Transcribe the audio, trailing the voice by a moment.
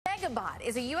Megabot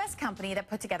is a U.S. company that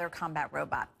put together a combat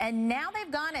robot. And now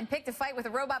they've gone and picked a fight with a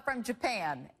robot from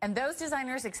Japan. And those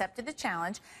designers accepted the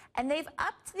challenge, and they've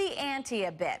upped the ante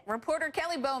a bit. Reporter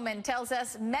Kelly Bowman tells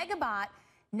us Megabot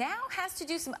now has to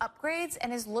do some upgrades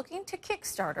and is looking to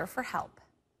Kickstarter for help.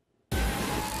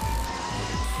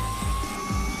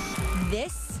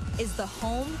 This is the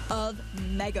home of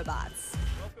Megabots.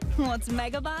 What's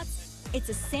Megabots? It's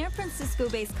a San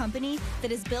Francisco-based company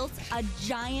that has built a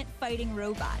giant fighting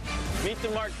robot. Meet the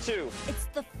Mark II. It's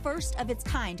the first of its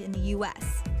kind in the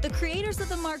U.S. The creators of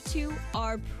the Mark II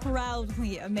are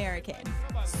proudly American.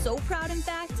 So proud, in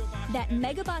fact, that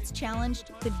Megabots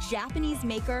challenged the Japanese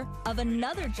maker of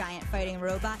another giant fighting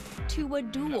robot to a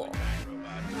duel.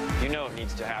 You know it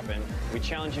needs to happen. We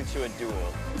challenge you to a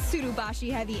duel. Tsurubashi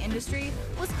Heavy Industry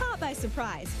was caught by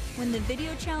surprise when the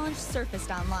video challenge surfaced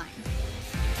online.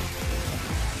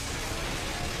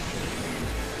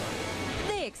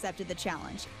 They accepted the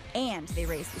challenge, and they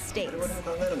raised the stakes.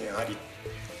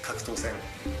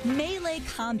 Melee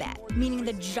combat, meaning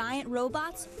the giant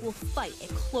robots will fight at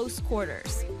close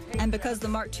quarters. And because the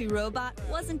Mark II robot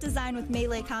wasn't designed with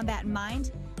melee combat in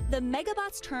mind, the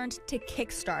Megabots turned to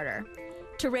Kickstarter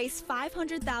to raise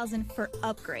 $500,000 for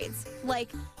upgrades,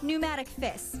 like pneumatic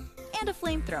fists and a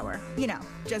flamethrower, you know,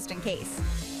 just in case.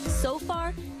 So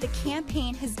far, the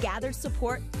campaign has gathered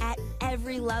support at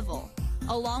every level.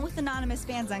 Along with anonymous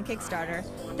fans on Kickstarter,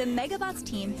 the Megabots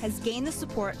team has gained the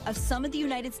support of some of the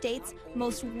United States'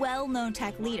 most well-known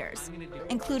tech leaders,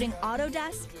 including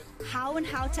Autodesk, How and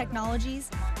How Technologies,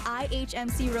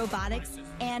 IHMC Robotics,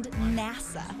 and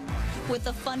NASA. With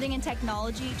the funding and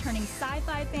technology turning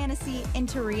sci-fi fantasy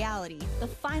into reality, the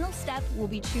final step will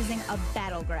be choosing a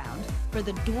battleground for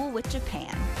the duel with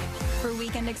Japan. For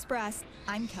Weekend Express,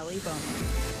 I'm Kelly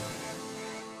Bowman.